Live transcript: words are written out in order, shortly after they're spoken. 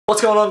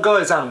What's going on,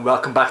 guys, and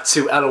welcome back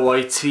to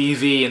LOI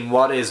TV in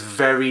what is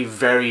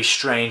very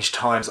strange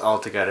times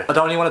altogether. I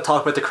don't even want to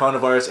talk about the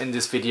coronavirus in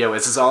this video.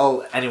 This is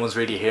all anyone's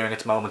really hearing at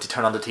the moment. You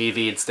turn on the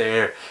TV, it's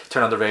there.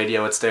 Turn on the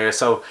radio, it's there.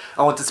 So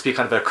I want this to be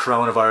kind of a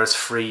coronavirus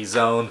free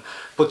zone.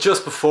 But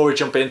just before we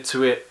jump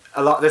into it,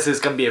 this is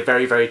going to be a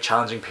very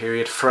challenging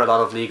period for a lot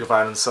of League of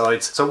Ireland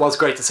sides. So it was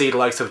great to see the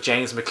likes of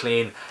James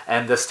McLean,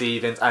 Enda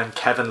Stevens and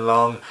Kevin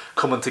Long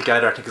coming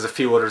together. I think there's a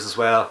few others as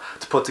well,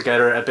 to put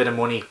together a bit of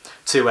money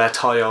to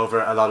tie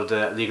over a lot of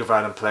the League of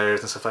Ireland players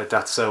and stuff like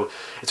that. So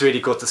it's really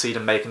good to see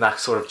them making that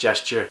sort of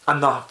gesture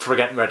and not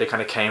forgetting where they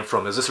kind of came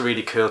from. It was just a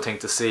really cool thing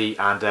to see,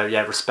 and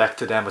yeah, respect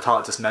to them. I thought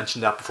I'd just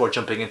mention that before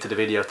jumping into the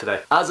video today.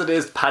 As it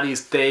is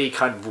Paddy's Day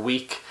kind of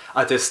week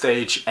at this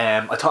stage,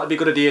 I thought it'd be a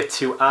good idea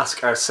to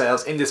ask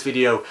ourselves in this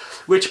video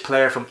which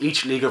player from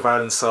each League of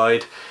Ireland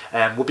side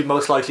would be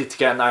most likely to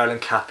get an Ireland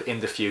cap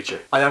in the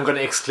future. I am going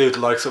to exclude the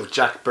likes of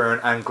Jack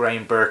Byrne and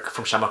Graham Burke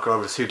from Shamrock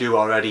Rovers, who do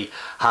already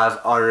have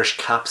Irish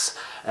caps.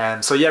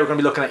 So yeah, we're going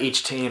to be looking at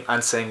each team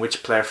and saying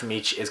which player from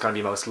each is going to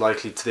be most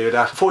likely to do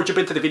that. Before we jump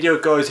into the video,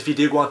 guys, if you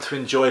do want to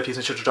enjoy, please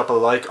make sure to drop a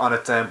like on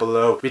it down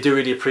below. We do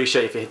really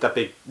appreciate if you hit that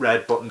big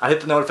red button and hit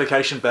the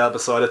notification bell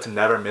beside it to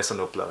never miss an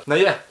upload. Now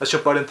yeah, let's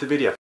jump right into the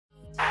video.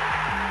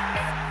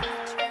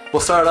 We'll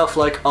start off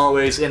like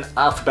always in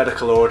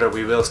alphabetical order.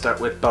 We will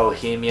start with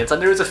Bohemians,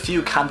 and there is a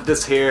few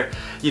candidates here.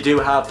 You do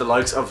have the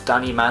likes of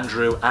Danny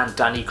Mandrew and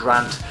Danny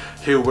Grant,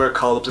 who were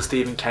called up to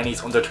Stephen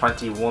Kenny's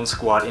under-21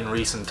 squad in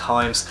recent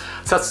times.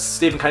 So that's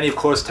Stephen Kenny, of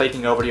course,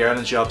 taking over the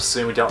Ireland job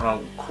soon. We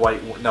don't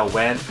quite know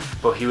when,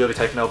 but he will be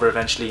taking over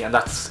eventually, and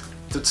that's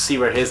to see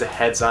where his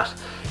head's at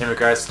in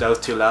regards to those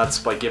two lads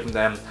by giving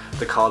them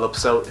the call up.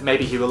 So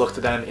maybe he will look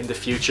to them in the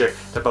future.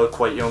 They're both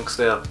quite young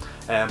still.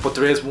 But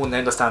there is one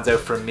name that stands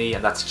out for me,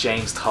 and that's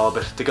James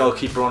Talbot. The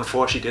goalkeeper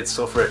unfortunately did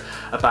suffer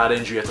a bad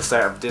injury at the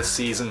start of this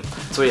season,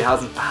 so he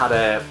hasn't had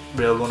a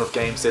real run of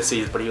games this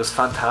season, but he was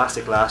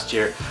fantastic last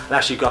year and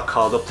actually got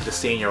called up to the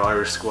senior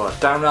Irish squad.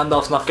 Darren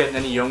Randolph's not getting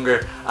any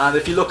younger, and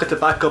if you look at the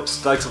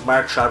backups, the likes of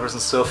Mark Travers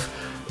and stuff,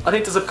 I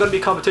think there's going to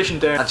be competition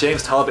there, and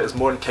James Talbot is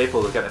more than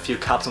capable of getting a few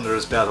caps under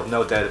his belt, I've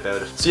no doubt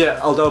about it. So yeah,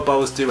 although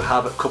Bows do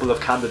have a couple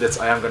of candidates,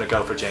 I am going to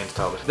go for James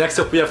Talbot. Next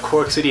up we have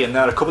Cork City, and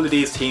now a couple of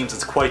these teams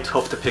it's quite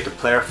tough to pick a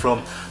player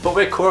from, but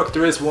with Cork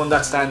there is one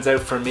that stands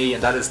out for me,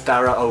 and that is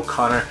Dara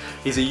O'Connor.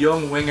 He's a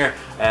young winger,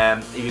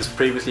 he was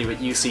previously with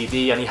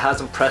UCD, and he has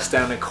impressed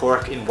down in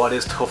Cork in what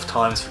is tough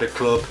times for the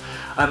club.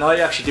 And I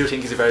actually do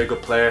think he's a very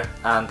good player,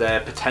 and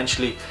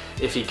potentially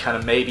if he kind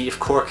of if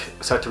Cork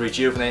start to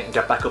rejuvenate and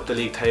get back up the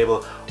league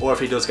table, or if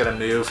he does get a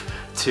move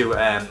to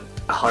a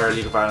higher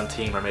League of Ireland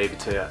team, or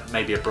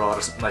maybe abroad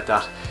or something like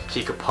that,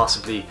 he could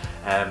possibly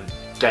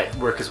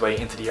work his way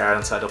into the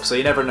Ireland side up. So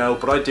you never know,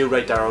 but I do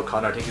rate Dara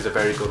O'Connor. I think he's a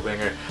very good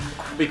winger.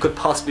 We could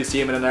possibly see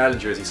him in an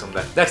Ireland jersey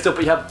someday. Next up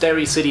we have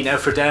Derry City. Now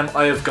for them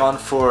I have gone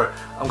for,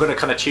 I'm going to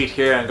kind of cheat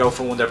here and go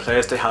for one of their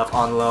players they have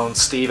on loan,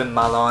 Stephen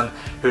Malone,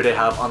 who they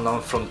have on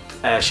loan from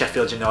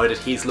Sheffield United.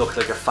 He's looked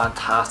like a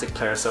fantastic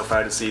player so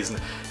far this season.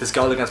 His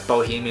goal against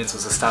Bohemians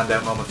was a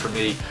standout moment for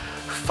me.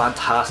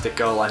 Fantastic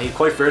goal, and he's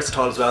quite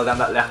versatile as well down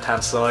that left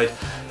hand side,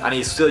 and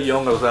he's still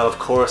young as well, of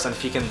course, and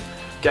if he can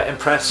get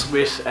impressed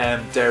with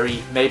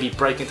Derry, maybe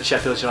break into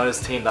Sheffield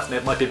United's team.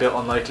 That might be a bit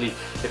unlikely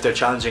if they're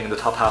challenging in the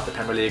top half of the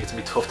Premier League. It's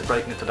going to be tough to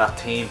break into that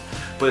team,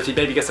 but if he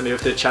maybe gets a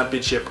move to the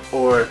Championship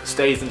or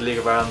stays in the League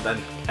of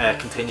Ireland and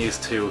continues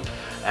to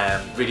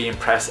really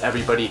impress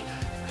everybody,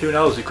 who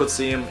knows, we could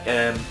see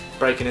him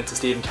breaking into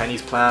Stephen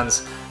Kenny's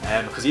plans,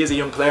 because he is a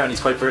young player and he's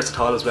quite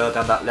versatile as well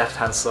down that left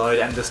hand side.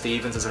 Enda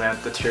Stevens is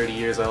around the 30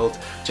 years old,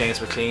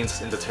 James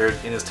McLean's in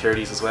his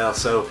 30s as well,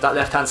 so that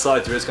left hand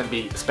side there is going to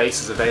be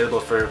spaces available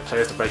for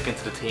players to break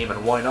into the team,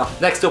 and why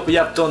not. Next up we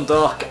have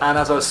Dundalk, and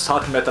as I was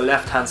talking about the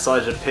left hand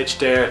side of the pitch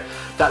there,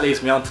 that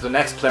leads me on to the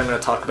next player I'm going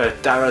to talk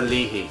about, Dara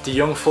Leahy, the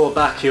young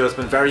full-back who has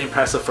been very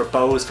impressive for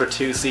Bows for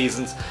 2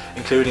 seasons,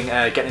 including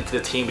getting into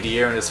the team of the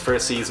year in his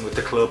first season with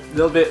the club. A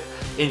little bit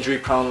injury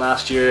prone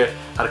last year,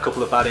 had a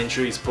couple of bad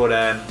injuries, but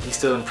he's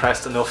still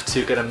impressed enough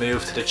to get a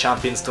move to the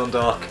champions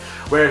Dundalk,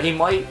 where he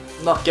might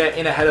not get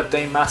in ahead of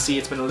Dane Massey.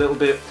 It's been a little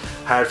bit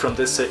hard from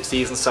this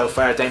season so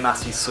far. Dane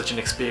Massey's such an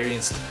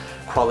experienced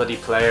quality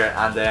player,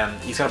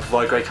 and he's going to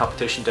provide great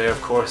competition there,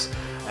 of course,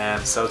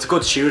 so it's a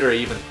good shooter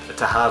even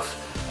to have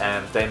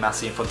Dane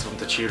Massey in front of him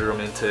to tutor him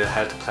into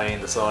how to play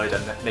in the side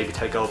and maybe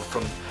take over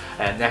from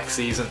next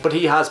season. But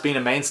he has been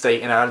a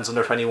mainstay in Ireland's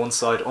under-21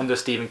 side under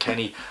Stephen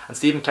Kenny, and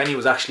Stephen Kenny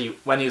was actually,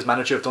 when he was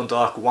manager of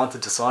Dundalk,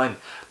 wanted to sign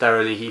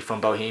Dara Leahy from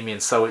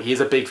Bohemians, so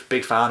he's a big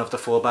fan of the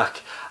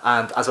fullback,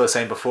 and as I was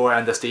saying before,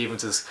 Enda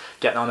Stevens is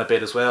getting on a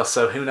bit as well,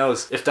 so who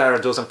knows, if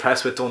Dara does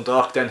impress with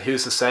Dundalk, then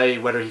who's to say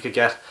whether he could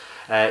get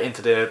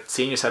into the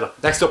senior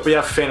setup. Next up we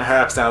have Finn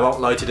Harps. Now I won't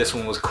lie to you, this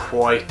one was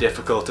quite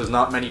difficult. There's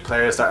not many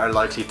players that are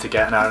likely to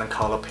get an Ireland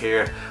call up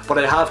here, but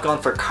I have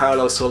gone for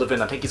Carlo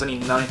Sullivan. I think he's only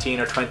 19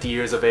 or 20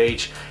 years of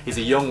age. He's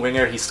a young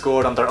winger. He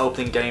scored on their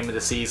opening game of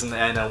the season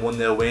and a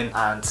 1-0 win,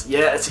 and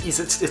yeah,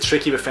 it's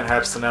tricky with Finn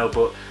Harps to know,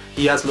 but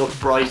he has looked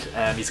bright.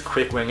 He's a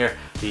quick winger,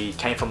 He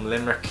came from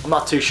Limerick. I'm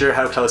not too sure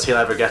how close he'll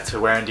ever get to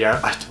wearing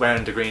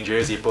the green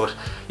jersey, but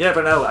you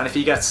never know. And if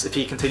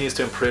he continues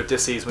to improve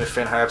this season with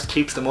Finn Harps,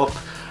 keeps them up,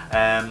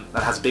 and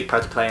has a big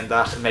part to play in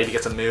that, and maybe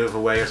gets a move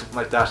away or something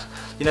like that,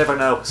 you never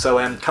know. So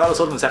Carlos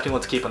Sullivan's definitely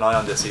one to keep an eye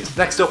on this season.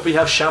 Next up we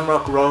have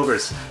Shamrock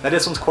Rovers. Now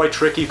this one's quite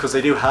tricky because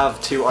they do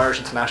have 2 Irish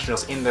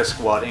internationals in their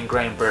squad, in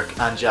Graham Burke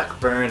and Jack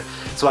Byrne,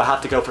 so I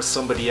have to go for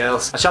somebody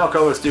else. And Shamrock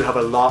Rovers do have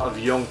a lot of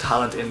young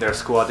talent in their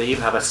squad. They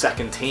even have a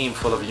second team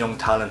full of young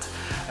talent,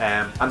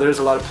 and there's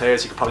a lot of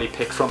players you could probably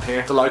pick from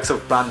here. The likes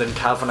of Brandon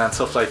Kavanagh and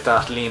stuff like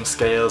that, Liam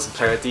Scales,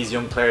 and these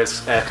young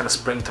players kind of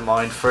spring to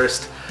mind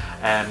first.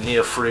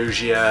 Neil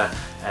Ferrugia,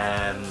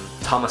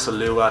 Thomas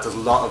Alua, there's a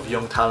lot of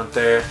young talent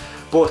there.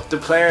 But the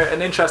player,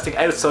 an interesting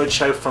outside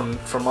shout from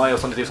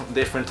Miles, want to do something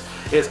different,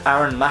 is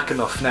Aaron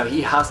McAnuff. Now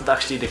he hasn't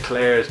actually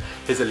declared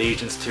his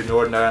allegiance to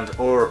Northern Ireland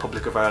or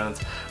Republic of Ireland,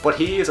 but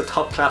he is a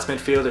top class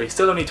midfielder. He's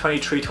still only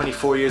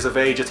 23-24 years of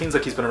age. It seems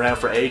like he's been around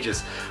for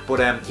ages, but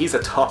he's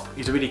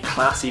a really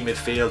classy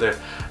midfielder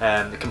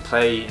that can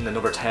play in the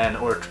number 10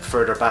 or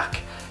further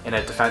back in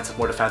a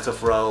more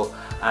defensive role.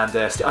 And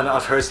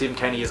I've heard Stephen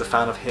Kenny is a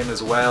fan of him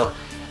as well.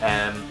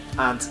 And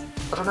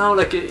I don't know,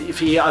 like, if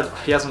he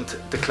hasn't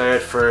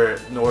declared for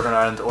Northern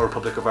Ireland or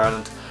Republic of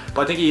Ireland,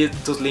 but I think he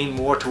does lean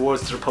more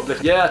towards the Republic.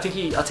 Yeah, I think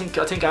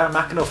Aaron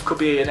McAnuff could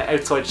be an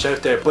outside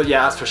shout there. But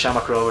yeah, as for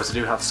Shamrock Rovers, they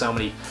do have so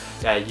many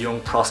young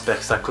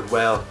prospects that could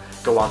well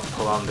go on to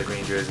pull on the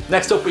green jersey.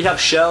 Next up we have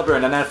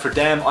Shelbourne, and then for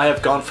them I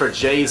have gone for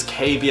Jays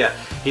Cabia.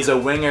 He's a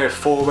winger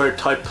forward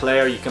type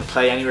player. You can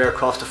play anywhere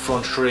across the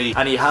front three,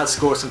 and he has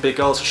scored some big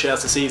goals for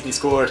Shells this season. He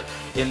scored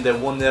in the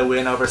 1-0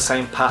 win over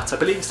St. Pat's. I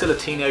believe he's still a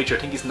teenager. I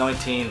think he's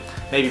 19,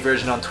 maybe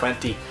verging on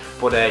 20.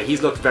 But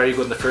he's looked very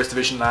good in the first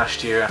division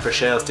last year, and for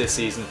Shells this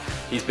season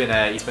he's been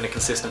a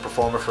consistent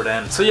performer for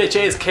them. So yeah,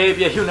 Jays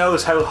Cabia, who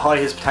knows how high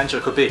his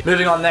potential could be.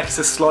 Moving on next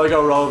to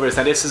Sligo Rovers.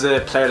 Now this is a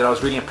player that I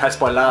was really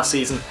impressed by last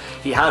season.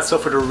 He has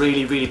suffered a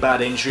really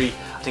bad injury.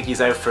 I think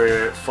he's out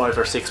for 5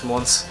 or 6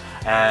 months.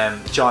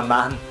 John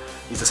Mahon,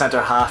 he's a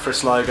centre half for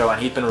Sligo,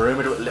 and he'd been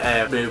rumoured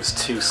with moves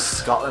to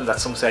Scotland at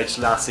some stage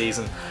last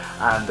season,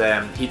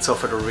 and he'd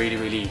suffered a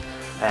really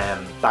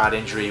bad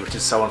injury, which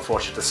is so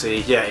unfortunate to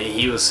see. Yeah,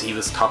 he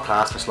was top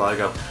class for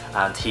Sligo,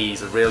 and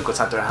he's a real good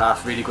centre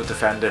half, really good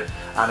defender,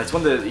 and it's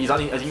I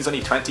think he's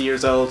only 20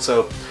 years old,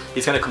 so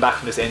he's going to come back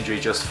from this injury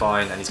just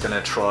fine, and he's going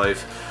to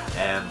thrive.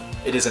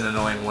 It is an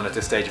annoying one at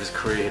this stage of his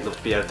career. He'd love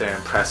to be out there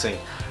and pressing,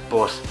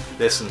 but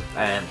listen,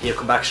 he'll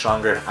come back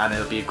stronger, and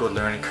it'll be a good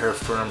learning curve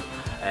for him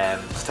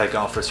to take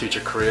on for his future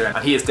career,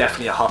 and he is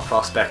definitely a hot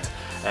prospect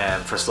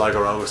for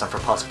Sligo Rovers and for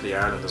possibly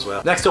Ireland as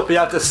well. Next up we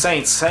have the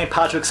Saints, St.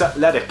 Patrick's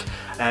Athletic.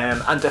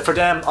 And for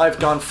them I've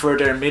gone for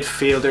their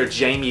midfielder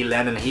Jamie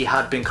Lennon. He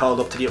had been called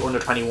up to the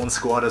under-21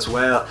 squad as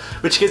well,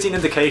 which gives you an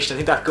indication.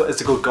 I think that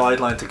is a good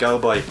guideline to go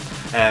by,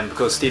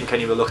 because Stephen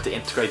Kenny will look to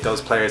integrate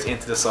those players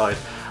into the side.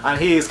 And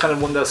he is kind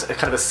of one of those,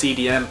 kind of a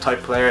CDM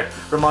type player.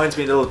 Reminds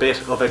me a little bit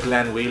of a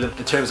Glenn Whelan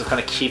in terms of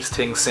kind of keeps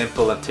things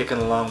simple and ticking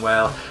along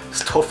well. He's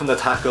tough in the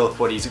tackle,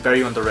 but he's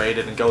very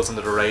underrated and goes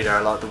under the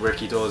radar. A lot of the work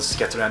he does,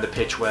 gets around the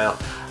pitch well,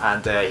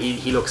 and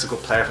he looks a good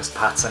player for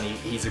Pats, and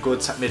he's a good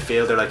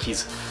midfielder. Like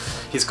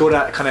he's good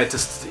at kind of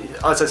just,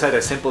 as I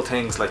said, simple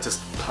things like just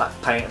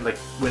playing, like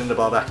winning the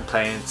ball back and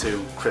playing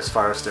to Chris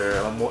Forrester,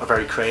 a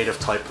very creative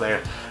type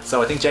player.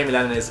 So I think Jamie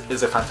Lennon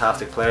is a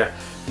fantastic player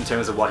in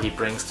terms of what he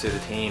brings to the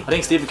team. I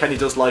think Stephen Kenny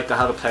does like to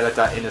have a player like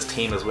that in his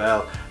team as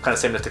well, kind of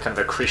similar to kind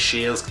of a Chris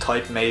Shields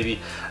type maybe.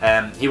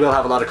 He will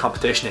have a lot of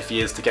competition if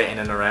he is to get in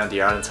and around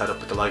the Ireland setup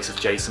with the likes of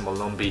Jason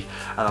Malumbi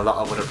and a lot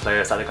of other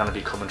players that are going to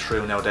be coming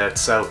through, no doubt.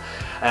 So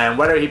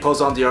whether he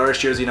pulls on the Irish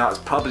jersey or not is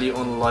probably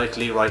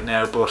unlikely right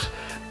now, but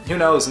who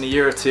knows in a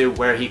year or two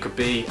where he could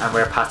be and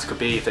where Pats could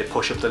be if they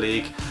push up the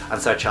league and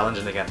start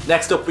challenging again.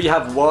 Next up we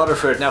have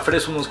Waterford. Now for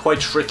this one was quite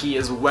tricky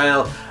as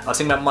well. I was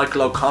thinking about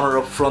Michael O'Connor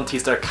up front.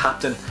 He's their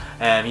captain,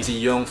 and he's a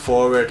young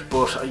forward,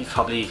 but he's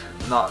probably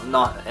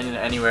not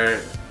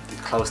anywhere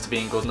close to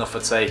being good enough,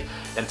 I'd say,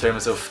 in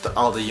terms of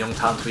all the young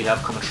talent we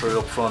have coming through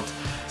up front.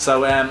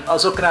 So I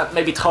was looking at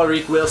maybe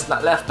Tyreek Wilson,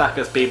 that left back,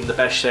 as being the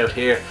best shout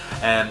here.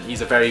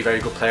 He's a very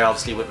good player,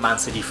 obviously with Man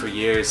City for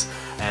years.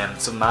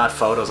 Some mad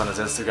photos on his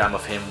Instagram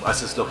of him. I was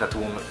just looking at the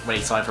one when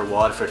he signed for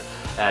Waterford.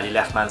 He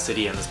left Man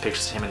City, and there's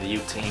pictures of him in the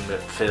youth team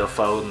with Phil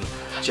Foden,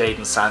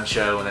 Jadon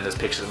Sancho, and then there's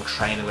pictures of him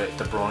training with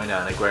De Bruyne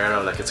and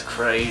Aguero. Like, it's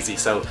crazy.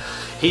 So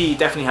he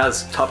definitely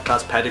has top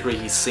class pedigree.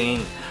 He's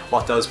seen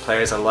what those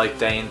players are like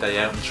day in, day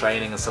out in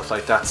training and stuff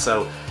like that.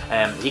 So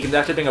he can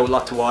definitely bring a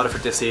lot to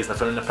Waterford this season. I've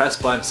been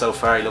impressed by him so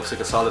far. He looks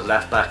like a solid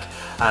left back,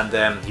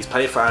 and he's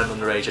played for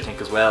Ireland underage, I think,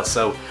 as well.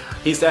 So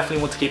he's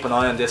definitely one to keep an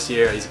eye on this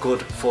year. He's a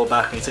good full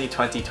back, and he's only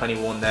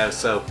 20-21 now,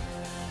 so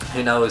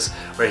who knows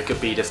where he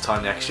could be this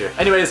time next year.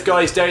 Anyways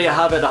guys, there you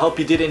have it. I hope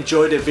you did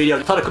enjoy the video.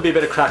 I thought it could be a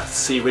bit of crack to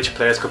see which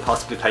players could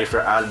possibly play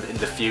for Ireland in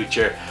the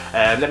future.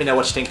 Let me know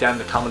what you think down in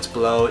the comments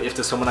below. If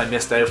there's someone I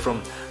missed out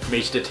from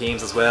each of the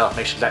teams as well,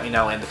 make sure to let me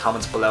know in the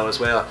comments below as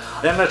well.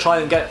 I am going to try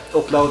and get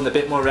uploading a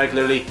bit more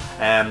regularly.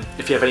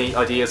 If you have any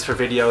ideas for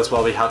videos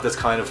while we have this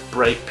kind of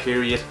break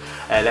period,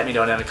 Let me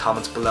know in the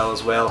comments below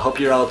as well. Hope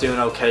you're all doing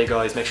okay,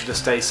 guys. Make sure to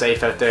stay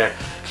safe out there,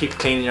 keep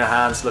cleaning your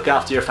hands, look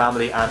after your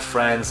family and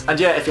friends, and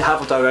yeah, if you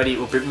haven't already, it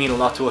would mean a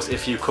lot to us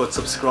if you could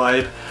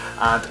subscribe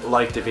and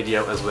like the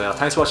video as well.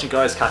 Thanks for watching,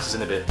 guys. Catch us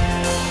in a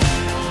bit.